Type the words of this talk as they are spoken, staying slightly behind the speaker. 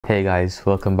Hey guys,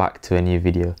 welcome back to a new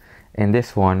video. In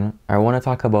this one, I want to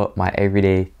talk about my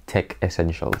everyday tech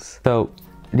essentials. So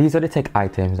these are the tech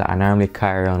items that I normally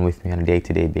carry around with me on a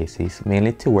day-to-day basis,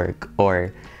 mainly to work,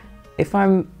 or if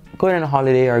I'm going on a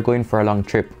holiday or going for a long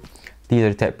trip, these are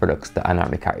the tech products that I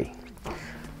normally carry.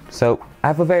 So I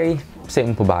have a very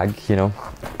simple bag,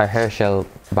 a Herschel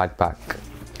backpack,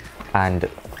 and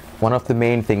one of the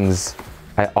main things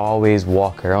I always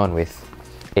walk around with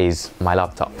is my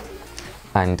laptop.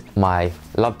 And my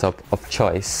laptop of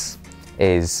choice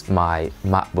is my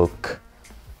MacBook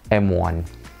M1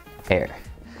 Air.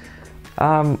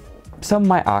 Some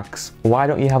might ask, why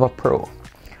don't you have a Pro?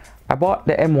 I bought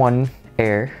the M1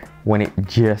 Air when it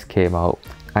just came out,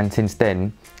 and since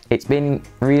then it's been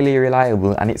really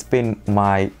reliable and it's been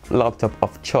my laptop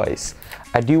of choice.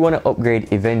 I do want to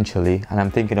upgrade eventually, and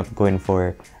I'm thinking of going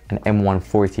for an M1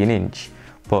 14-inch,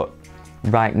 but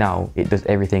right now it does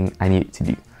everything I need it to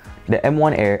do. The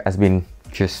M1 Air has been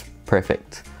just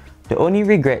perfect. The only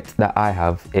regret that I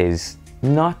have is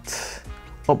not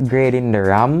upgrading the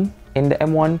RAM in the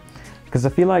M1, because I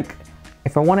feel like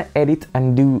if I want to edit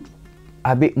and do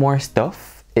a bit more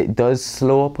stuff, it does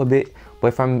slow up a bit. But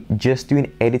if I'm just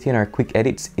doing editing or quick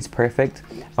edits, it's perfect.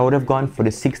 I would have gone for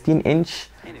the 16-inch,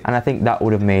 and I think that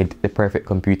would have made the perfect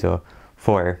computer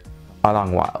for a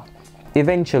long while.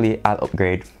 Eventually I'll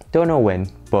upgrade, don't know when,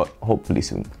 but hopefully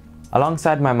soon.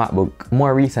 Alongside my MacBook,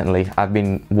 more recently, I've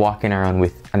been walking around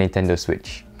with a Nintendo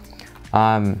Switch.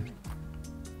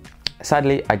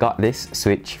 Sadly, I got this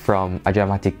Switch from a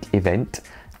dramatic event,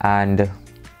 and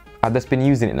I've just been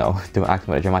using it now. Don't ask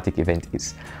me what a dramatic event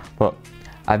is, but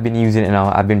I've been using it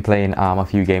now. I've been playing a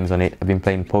few games on it. I've been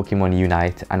playing Pokemon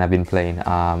Unite, and I've been playing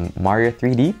Mario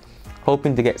 3D,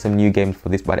 hoping to get some new games for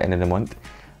this by the end of the month.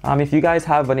 If you guys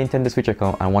have a Nintendo Switch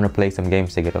account and want to play some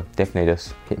games together, definitely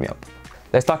just hit me up.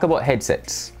 Let's talk about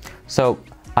headsets. So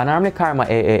I normally carry my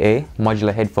AAA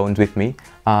modular headphones with me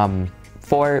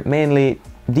for mainly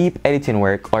deep editing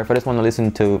work, or if I just want to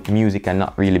listen to music and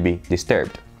not really be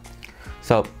disturbed.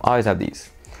 So I always have these.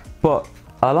 But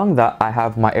along that, I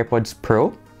have my AirPods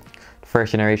Pro,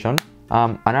 first generation.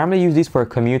 I normally use these for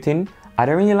commuting. I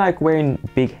don't really like wearing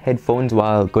big headphones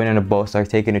while going on a bus or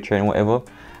taking a train, whatever.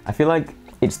 I feel like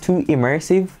it's too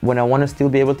immersive when I want to still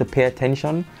be able to pay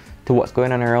attention to what's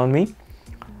going on around me.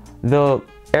 The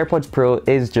AirPods Pro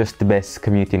is just the best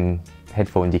commuting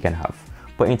headphones you can have.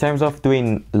 But in terms of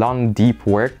doing long, deep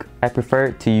work, I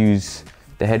prefer to use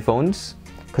the headphones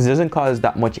because it doesn't cause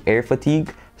that much air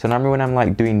fatigue. So normally when I'm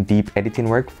like doing deep editing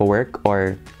work for work,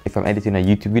 or if I'm editing a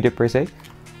YouTube video per se,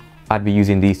 I'd be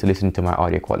using these to listen to my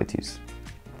audio qualities.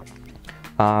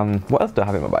 What else do I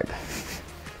have in my bag?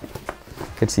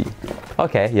 Let's see.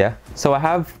 Okay, yeah. So I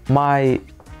have my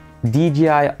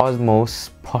DJI Osmos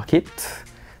Pocket.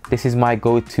 This is my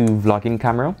go-to vlogging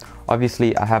camera.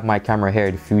 Obviously, I have my camera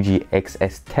here, the Fuji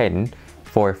XS10,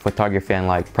 for photography and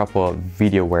like proper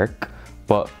video work.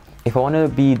 But if I want to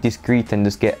be discreet and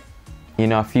just get,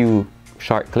 a few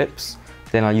short clips,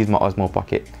 then I'll use my Osmo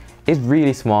Pocket. It's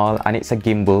really small and it's a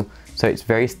gimbal, so it's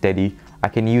very steady. I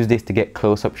can use this to get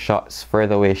close-up shots,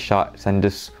 further away shots, and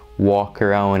just walk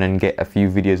around and get a few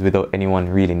videos without anyone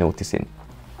really noticing.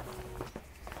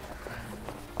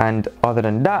 And other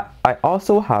than that, I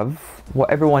also have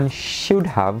what everyone should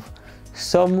have,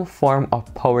 some form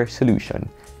of power solution.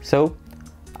 So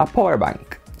a power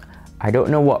bank. I don't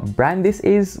know what brand this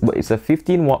is, but it's a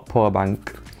 15-watt power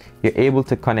bank. You're able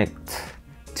to connect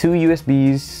two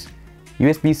USBs,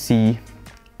 USB-C,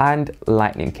 and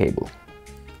lightning cable.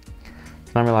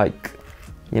 So I'm like,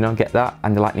 get that,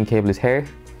 and the lightning cable is here,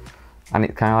 and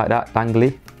it's kind of like that,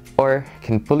 dangly. Or you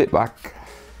can pull it back,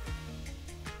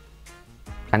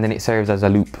 and then it serves as a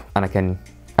loop, and I can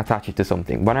attach it to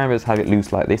something. But I just have it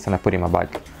loose like this, and I put it in my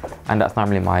bag, and that's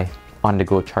normally my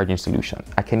on-the-go charging solution.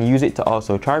 I can use it to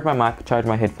also charge my Mac, charge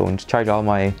my headphones, charge all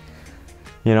my,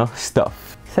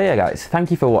 stuff. So yeah guys, thank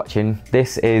you for watching.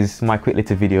 This is my quick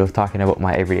little video talking about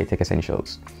my everyday tech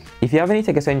essentials. If you have any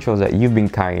tech essentials that you've been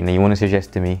carrying and you want to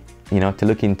suggest to me, to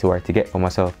look into or to get for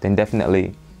myself, then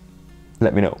definitely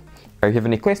let me know. Or if you have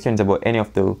any questions about any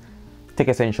of the tech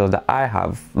essentials that I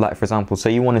have, like for example, so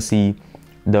you want to see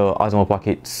the Osmo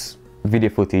Pocket's video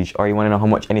footage, or you want to know how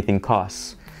much anything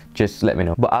costs, just let me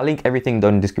know. But I'll link everything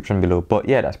down in the description below. But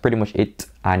yeah, that's pretty much it,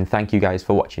 and thank you guys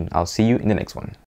for watching. I'll see you in the next one.